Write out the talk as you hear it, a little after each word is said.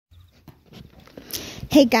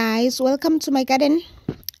Hey guys, welcome to my garden.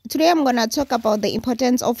 Today I'm gonna talk about the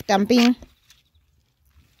importance of dumping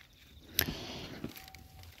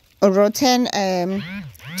rotten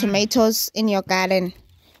tomatoes in your garden.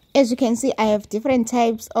 As you can see, I have different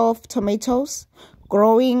types of tomatoes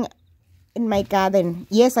growing in my garden.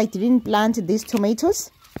 Yes, I didn't plant these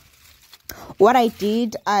tomatoes. What I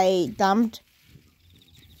did, I dumped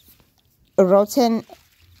rotten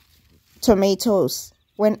tomatoes.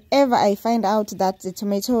 Whenever I find out that the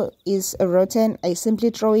tomato is rotten, I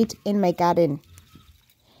simply throw it in my garden.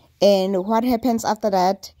 And what happens after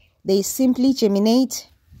that? They simply germinate.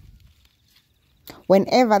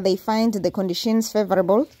 Whenever they find the conditions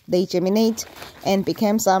favorable, they germinate and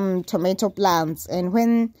become some tomato plants. And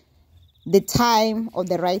when the time or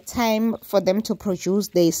the right time for them to produce,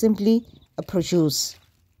 they simply produce.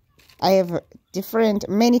 I have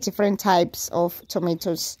many different types of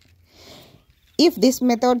tomatoes. If this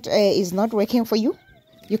method is not working for you,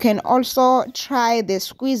 you can also try the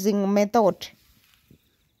squeezing method.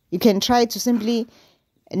 You can try to simply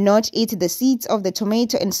not eat the seeds of the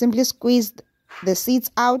tomato and simply squeeze the seeds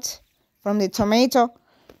out from the tomato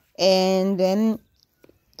and then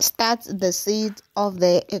start the seed of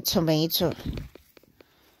the tomato.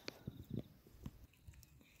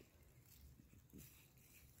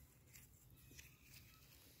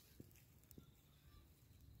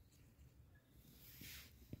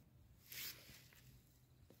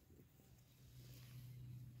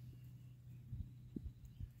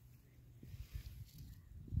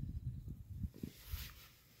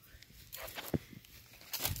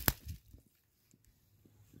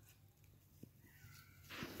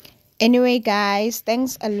 Anyway guys,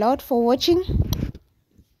 thanks a lot for watching.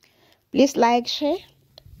 Please like, share,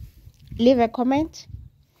 leave a comment,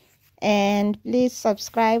 and please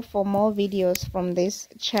subscribe for more videos from this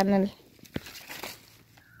channel.